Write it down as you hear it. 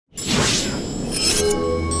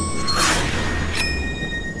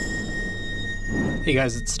Hey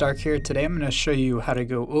guys, it's Stark here. Today I'm going to show you how to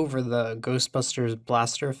go over the Ghostbusters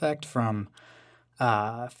blaster effect from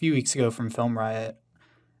a few weeks ago from Film Riot.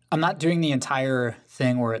 I'm not doing the entire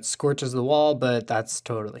thing where it scorches the wall, but that's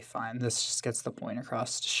totally fine. This just gets the point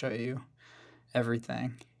across to show you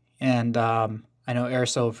everything. And I know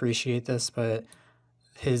Eris will appreciate this, but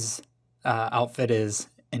his outfit is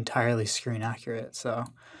entirely screen accurate. So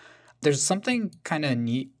there's something kind of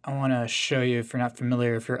neat I want to show you if you're not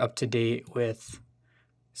familiar, if you're up to date with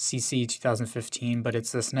CC 2015, but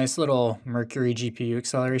it's this nice little Mercury GPU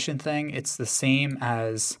acceleration thing. It's the same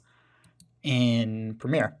as in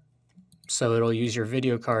Premiere. So it'll use your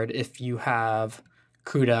video card if you have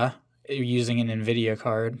CUDA using an NVIDIA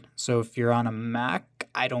card. So if you're on a Mac,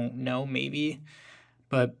 I don't know, maybe,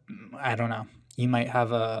 but I don't know. You might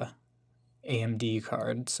have a AMD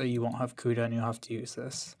card, so you won't have CUDA and you'll have to use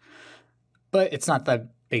this. But it's not that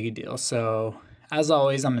big a deal. So as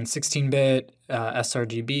always, I'm in 16-bit,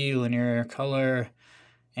 sRGB, linear color,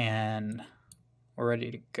 and we're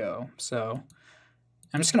ready to go. So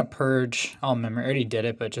I'm just going to purge all memory. I already did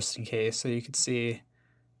it, but just in case, so you can see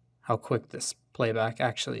how quick this playback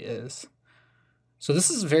actually is. So this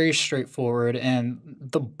is very straightforward, and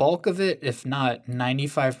the bulk of it, if not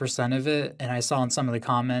 95% of it, and I saw in some of the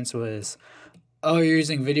comments was, oh, you're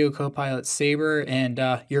using Video Copilot Sabre, and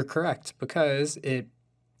you're correct, because it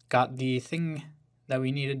got the thing that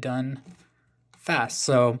we needed done fast.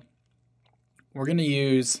 So we're going to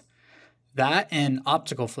use that and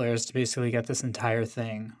optical flares to basically get this entire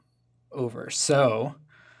thing over. So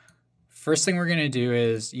first thing we're going to do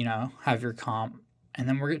is, have your comp, and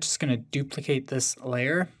then we're just going to duplicate this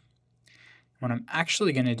layer. What I'm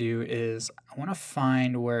actually going to do is I want to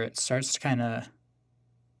find where it starts to kind of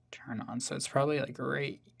turn on. So it's probably like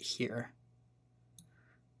right here.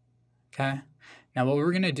 Okay. Now what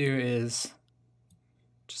we're going to do is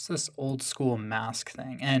just this old school mask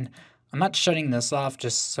thing. And I'm not shutting this off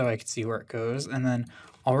just so I can see where it goes. And then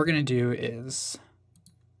all we're going to do is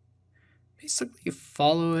basically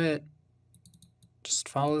follow it. Just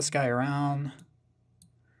follow this guy around.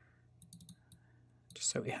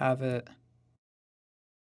 Just so we have it.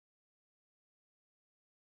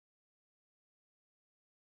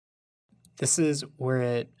 This is where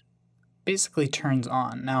it basically turns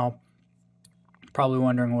on. Now, probably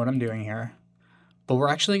wondering what I'm doing here. But we're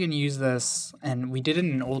actually going to use this, and we did it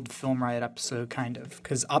in an old Film Riot episode, kind of,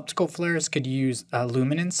 because optical flares could use a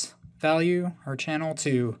luminance value or channel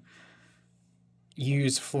to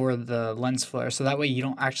use for the lens flare. So that way you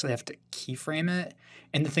don't actually have to keyframe it.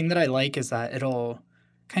 And the thing that I like is that it'll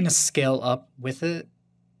kind of scale up with it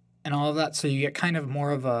and all of that. So you get kind of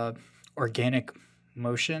more of a organic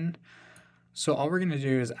motion. So all we're going to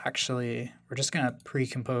do is actually, we're just going to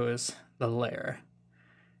pre-compose the layer.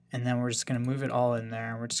 And then we're just going to move it all in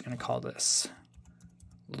there. We're just going to call this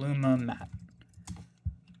Luma Matte.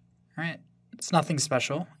 All right, it's nothing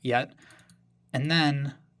special yet. And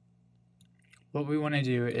then what we want to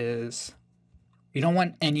do is we don't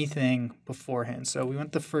want anything beforehand. So we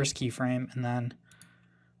want the first keyframe, and then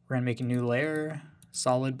we're going to make a new layer,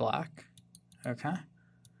 solid black. Okay.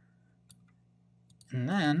 And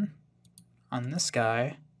then on this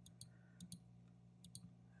guy,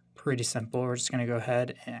 pretty simple. We're just going to go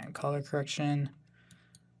ahead and color correction.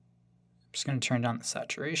 I'm just going to turn down the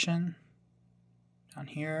saturation down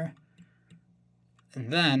here.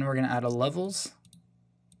 And then we're going to add a levels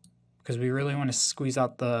because we really want to squeeze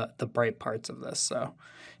out the bright parts of this. So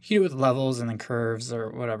you can do it with levels and then curves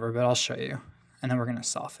or whatever, but I'll show you. And then we're going to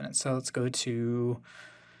soften it. So let's go to,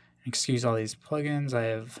 excuse all these plugins. I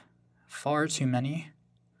have far too many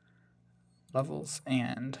levels,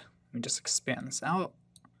 and let me just expand this out.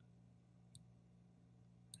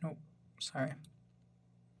 Nope, sorry.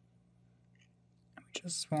 We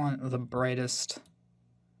just want the brightest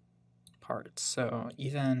parts. So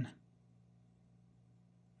even,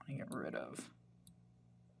 I want to get rid of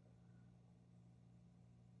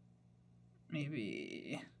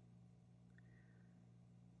maybe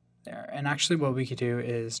there. And actually what we could do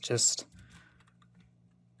is just,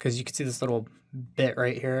 because you can see this little bit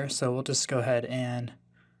right here, so we'll just go ahead and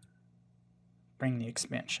bring the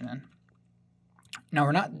expansion in. Now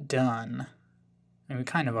we're not done. I mean, we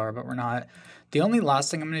kind of are, but we're not. The only last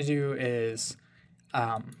thing I'm going to do is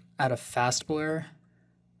add a fast blur,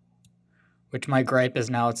 which my gripe is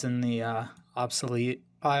now it's in the obsolete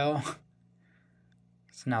pile.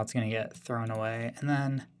 So now it's going to get thrown away. And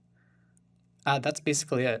then that's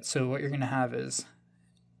basically it. So what you're going to have is,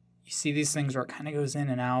 you see these things where it kind of goes in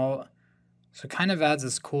and out. So it kind of adds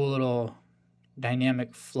this cool little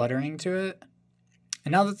dynamic fluttering to it.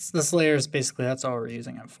 And now this layer is basically, that's all we're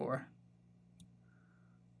using it for.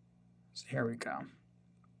 So Here we go.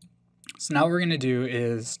 So now what we're going to do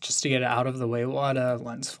is, just to get it out of the way, we'll add a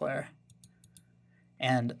lens flare.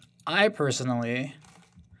 And I personally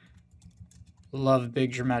love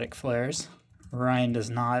big dramatic flares. Ryan does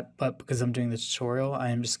not, but because I'm doing the tutorial,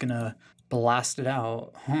 I am just going to blast it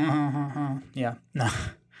out. Yeah, no.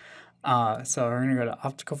 So we're going to go to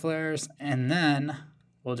optical flares, and then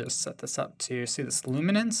we'll just set this up to see this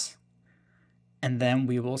luminance. And then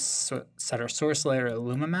we will set our source layer at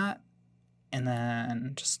Lumimat, and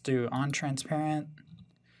then just do on transparent,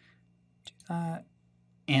 do that.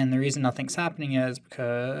 And the reason nothing's happening is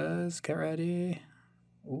because, get ready.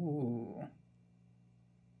 Ooh.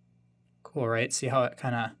 Cool, right? See how it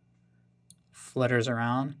kind of flutters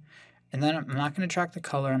around? And then I'm not going to track the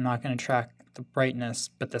color, I'm not going to track the brightness,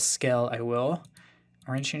 but the scale I will.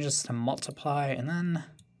 We're going to change this to multiply, and then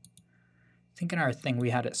I think in our thing we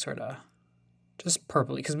had it sort of just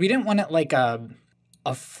purpley, because we didn't want it like a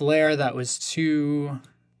flare that was too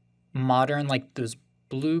modern, like those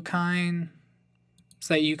blue kind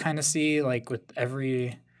that you kind of see like with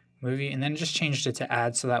every movie, and then just changed it to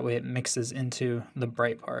add so that way it mixes into the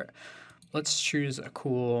bright part. Let's choose a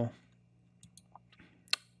cool,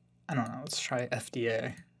 I don't know, let's try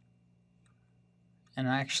FDA. And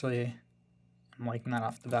actually, I'm liking that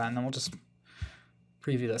off the bat, and then we'll just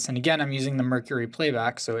preview this. And again, I'm using the Mercury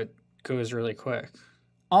playback, so it goes really quick.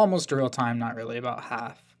 Almost real time, not really, about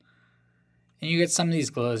half. And you get some of these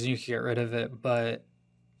glows, and you can get rid of it, but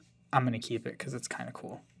I'm going to keep it because it's kind of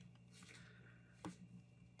cool.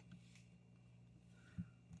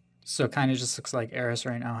 So it kind of just looks like Eris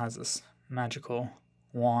right now has this magical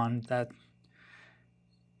wand that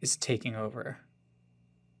is taking over.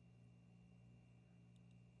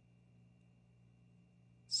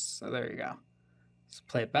 So there you go. Let's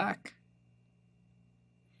play it back.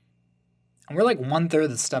 And we're like 1/3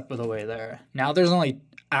 the step of the way there. Now there's only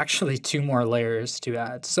actually 2 more layers to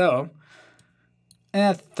add. So,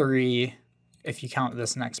 3 if you count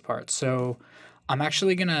this next part. So I'm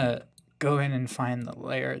actually going to go in and find the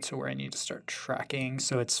layer to where I need to start tracking.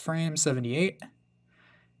 So it's frame 78.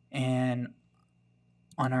 And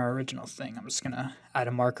on our original thing, I'm just going to add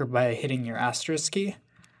a marker by hitting your asterisk key.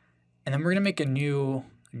 And then we're going to make a new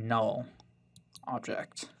null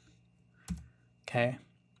object. Okay.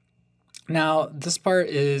 Now, this part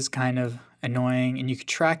is kind of annoying, and you could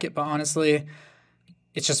track it, but honestly,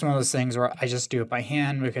 it's just one of those things where I just do it by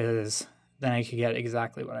hand because then I could get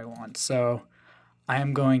exactly what I want. So I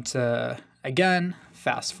am going to, again,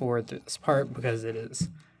 fast forward through this part because it is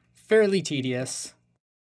fairly tedious.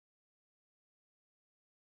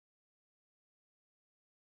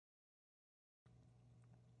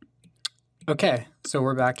 Okay, so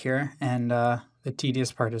we're back here, and the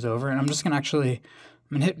tedious part is over, and I'm just going to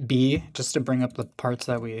I'm going to hit B just to bring up the parts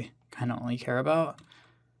that we kind of only care about.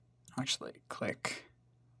 Actually, click.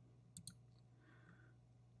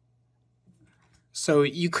 So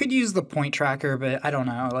you could use the point tracker, but I don't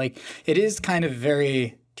know. Like, it is kind of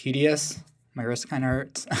very tedious. My wrist kind of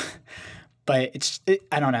hurts. But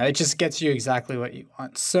I don't know. It just gets you exactly what you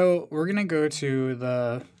want. So we're going to go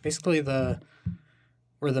to basically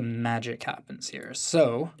where the magic happens here.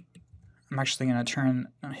 So I'm actually going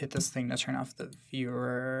to hit this thing to turn off the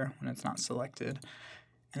viewer when it's not selected.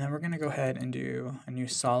 And then we're going to go ahead and do a new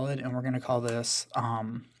solid, and we're going to call this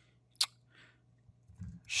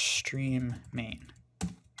stream main.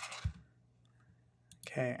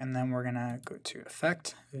 Okay, and then we're going to go to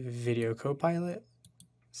effect, video copilot,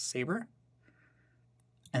 saber.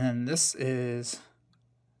 And then this is,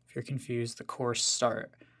 if you're confused, the course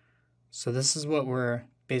start. So this is what we're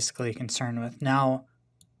basically concerned with. Now,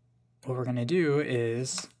 what we're going to do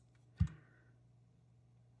is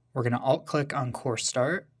we're going to alt-click on course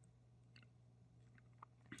start.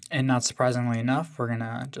 And not surprisingly enough, we're going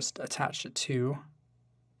to just attach it to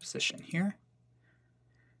position here.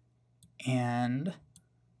 And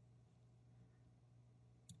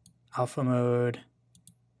alpha mode,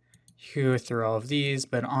 you can go through all of these,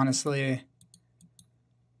 but honestly,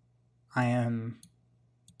 I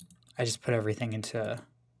just put everything into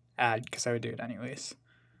add because I would do it anyways.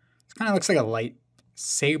 It kind of looks like a light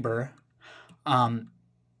saber.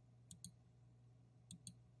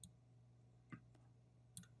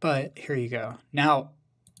 But here you go. Now,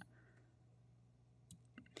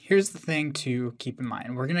 here's the thing to keep in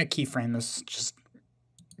mind. We're going to keyframe this just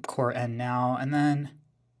core end now, and then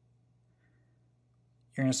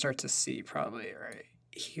you're going to start to see probably right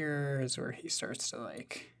here is where he starts to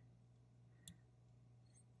like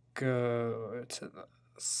go to the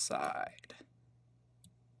side.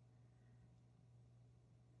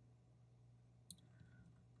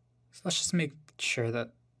 So let's just make sure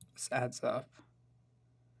that this adds up.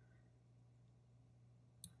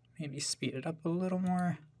 maybe speed it up a little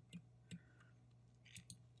more.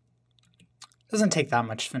 Doesn't take that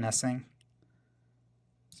much finessing.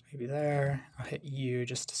 So maybe there. I'll hit U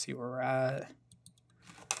just to see where we're at.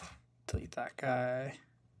 Delete that guy.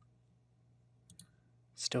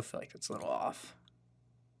 Still feel like it's a little off.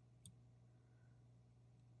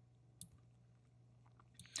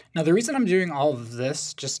 Now the reason I'm doing all of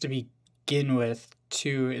this just to begin with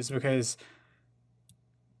too is because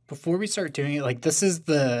before we start doing it, like this is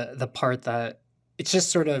the part that it's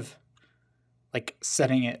just sort of like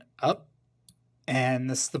setting it up, and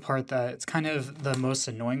this is the part that it's kind of the most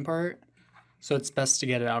annoying part, so it's best to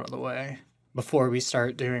get it out of the way before we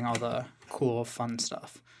start doing all the cool fun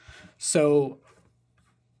stuff. So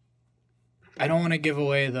I don't want to give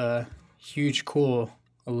away the huge cool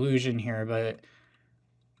illusion here, but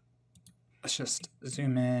let's just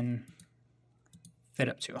zoom in, fit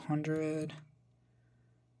up to 100,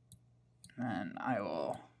 and then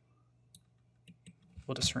we'll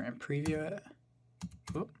just preview it.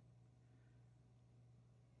 Oop.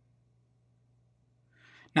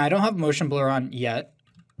 Now I don't have motion blur on yet,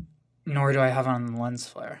 nor do I have it on the lens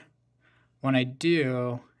flare. When I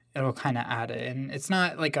do, it'll kind of add it, and it's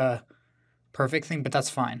not like a perfect thing, but that's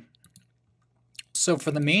fine. So for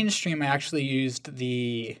the mainstream, I actually used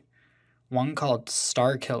the one called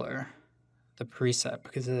Star Killer, the preset,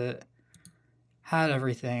 because it had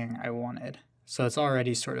everything I wanted. So it's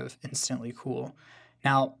already sort of instantly cool.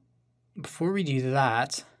 Now, before we do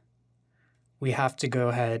that, we have to go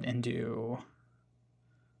ahead and do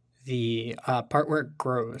the part where it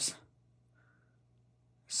grows.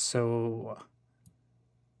 So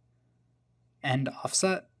end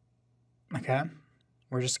offset. Okay.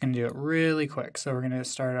 We're just going to do it really quick. So we're going to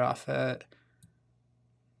start it off at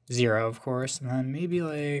 0, of course, and then maybe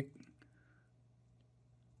like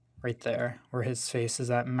right there where his face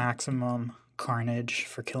is at maximum carnage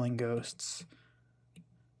for killing ghosts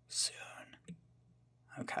soon.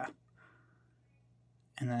 Okay.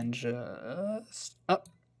 And then just up.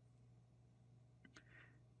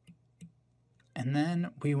 And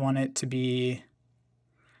then we want it to be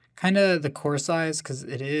kind of the core size, because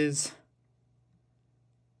it is,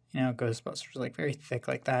 you know, Ghostbusters, like very thick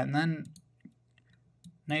like that. And then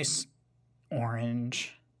nice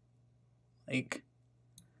orange, like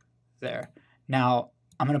there. Now,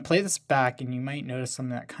 I'm going to play this back, and you might notice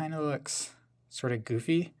something that kind of looks sort of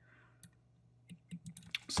goofy.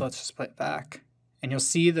 So let's just play it back. And you'll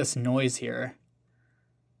see this noise here.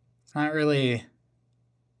 It's not really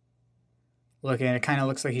looking, it kind of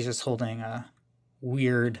looks like he's just holding a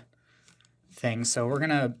weird thing. So we're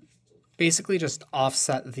going to basically just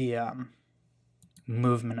offset the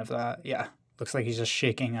movement of that. Yeah, looks like he's just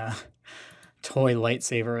shaking a toy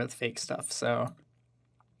lightsaber with fake stuff. So,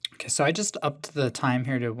 okay, so I just upped the time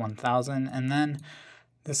here to 1000, and then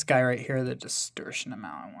this guy right here, the distortion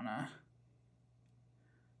amount, I want to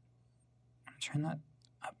turn that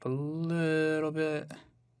up a little bit,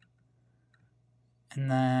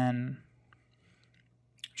 and then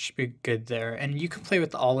should be good there. And you can play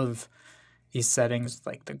with all of these settings,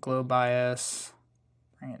 like the glow bias,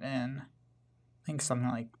 bring it in. I think something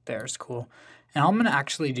like there is cool. And all I'm going to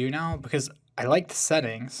actually do now, because I like the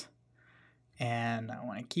settings and I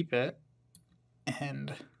want to keep it, and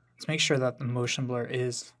let's make sure that the motion blur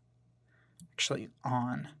is actually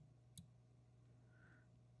on.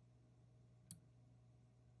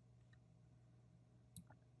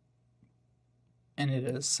 And it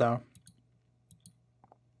is, so.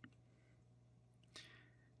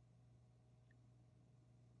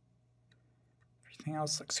 Everything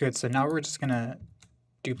else looks good. So now we're just going to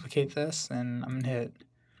duplicate this, and I'm going to hit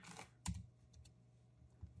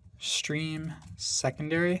stream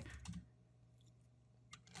secondary.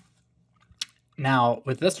 Now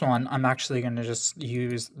with this one, I'm actually going to just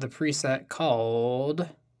use the preset called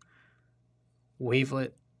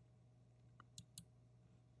wavelet,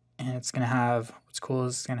 and it's going to have, what's cool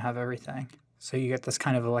is it's going to have everything. So you get this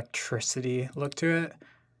kind of electricity look to it.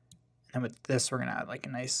 And then with this, we're going to add like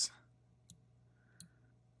a nice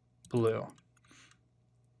blue.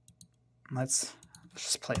 Let's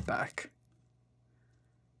just play it back.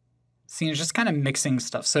 See, it's just kind of mixing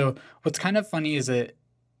stuff. So what's kind of funny is it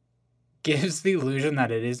gives the illusion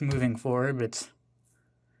that it is moving forward, but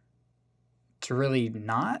it's really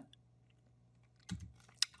not.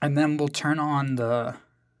 And then we'll turn on the,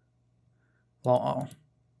 well, I'll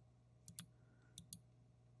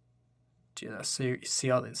do this so you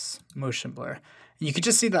see all this motion blur. And you can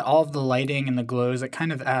just see that all of the lighting and the glows, it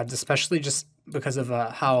kind of adds, especially just because of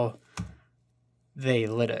how they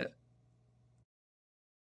lit it.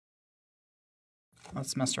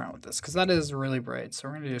 Let's mess around with this, because that is really bright. So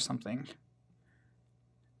we're going to do something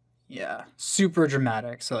Yeah, super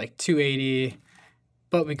dramatic. So like 280,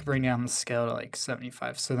 but we could bring down the scale to like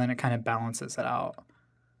 75. So then it kind of balances it out.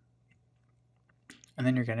 And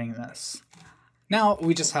then you're getting this. Now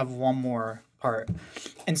we just have one more part.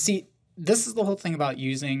 And see, this is the whole thing about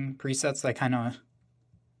using presets that I kind of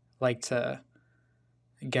like to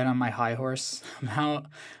get on my high horse about,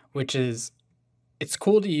 which is it's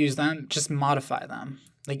cool to use them, just modify them.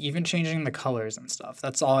 Like even changing the colors and stuff.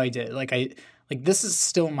 That's all I did. Like this is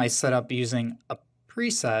still my setup using a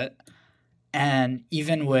preset. And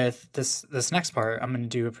even with this next part, I'm going to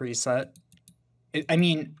do a preset.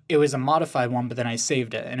 It was a modified one, but then I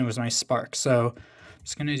saved it and it was my spark. So I'm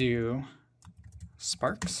just going to do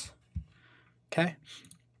sparks. Okay.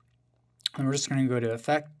 And we're just going to go to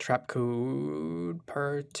effect, trap code,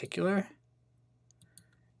 particular.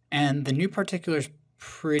 And the new particular is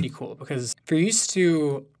pretty cool because if you're used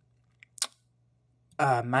to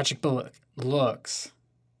magic bullet looks,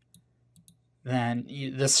 then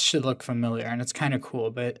this should look familiar and it's kind of cool.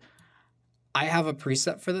 But I have a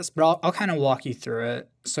preset for this, but I'll kind of walk you through it.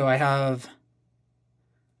 So I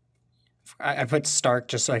put Stark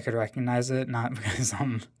just so I could recognize it, not because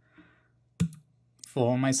I'm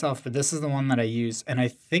full of myself, but this is the one that I use. And I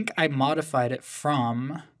think I modified it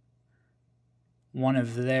from one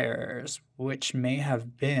of theirs, which may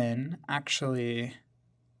have been actually,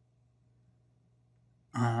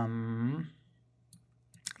 I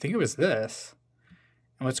think it was this.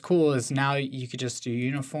 And what's cool is now you could just do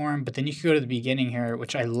uniform, but then you could go to the beginning here,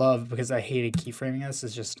 which I love because I hated keyframing this.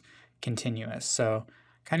 It's just continuous. So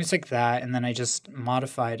kind of took that and then I just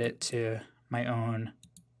modified it to my own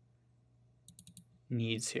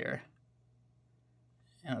needs here.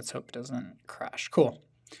 And let's hope it doesn't crash. Cool.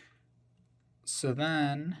 So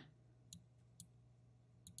then I'm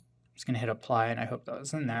just going to hit apply and I hope that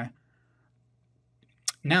was in there.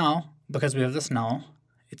 Now, because we have this null,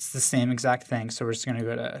 it's the same exact thing. So we're just going to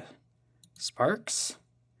go to sparks.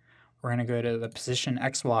 We're going to go to the position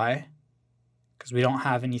XY because we don't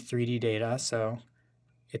have any 3D data. So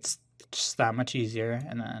it's just that much easier.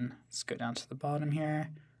 And then let's go down to the bottom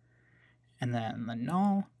here. And then the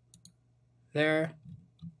null there.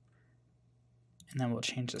 And then we'll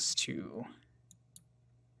change this to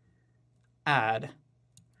add.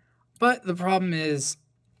 But the problem is,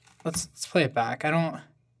 let's play it back.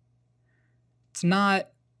 It's not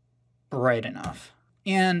bright enough.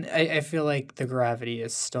 And I feel like the gravity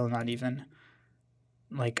is still not even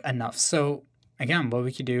like enough. So again, what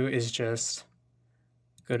we could do is just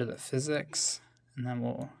go to the physics and then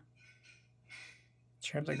we'll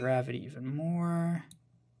turn up the gravity even more.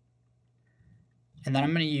 And then I'm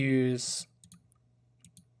going to use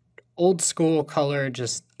old school color,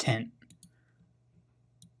 just tint.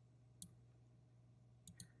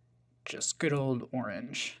 Just good old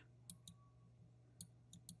orange.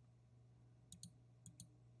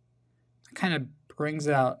 It kind of brings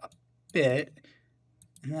out a bit.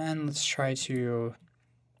 And then let's try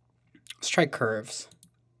curves.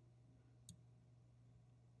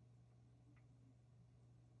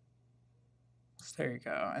 So there you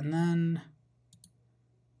go. And then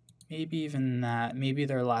maybe even that, maybe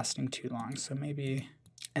they're lasting too long. So maybe,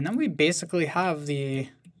 and then we basically have the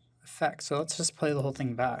effect. So let's just play the whole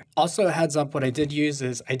thing back. Also a heads up, what I did use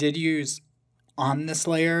is I did use on this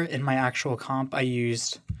layer in my actual comp, I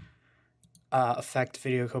used effect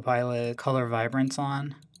video copilot color vibrance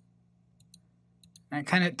on. And it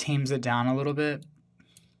kind of tames it down a little bit,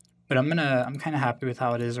 but I'm kind of happy with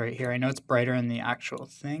how it is right here. I know it's brighter in the actual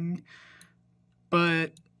thing,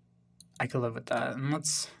 but I could live with that. And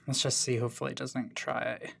let's just see, hopefully it doesn't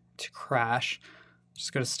try to crash.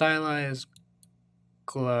 Just go to stylize,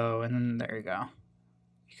 glow, and then there you go.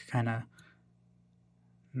 You can kind of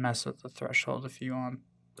mess with the threshold if you want,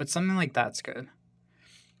 but something like that's good.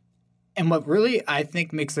 And what really I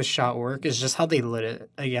think makes this shot work is just how they lit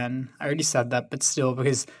it. Again, I already said that, but still,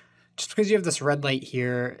 because you have this red light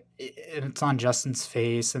here, and it's on Justin's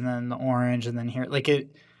face, and then the orange, and then here, like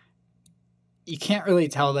it, you can't really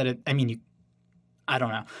tell that it. I mean, I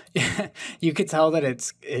don't know. You could tell that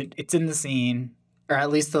it's in the scene, or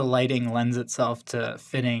at least the lighting lends itself to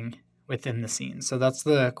fitting within the scene. So that's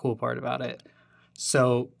the cool part about it.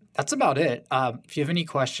 So that's about it. If you have any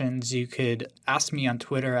questions, you could ask me on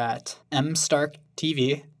Twitter at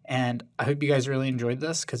mstarktv. And I hope you guys really enjoyed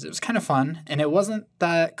this because it was kind of fun. And it wasn't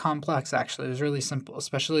that complex, actually. It was really simple,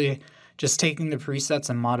 especially just taking the presets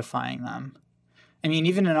and modifying them. I mean,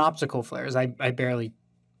 even in optical flares, I barely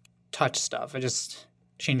touch stuff. I just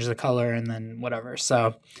change the color and then whatever.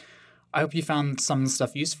 So I hope you found some of the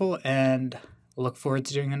stuff useful and look forward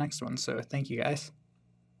to doing the next one. So thank you, guys.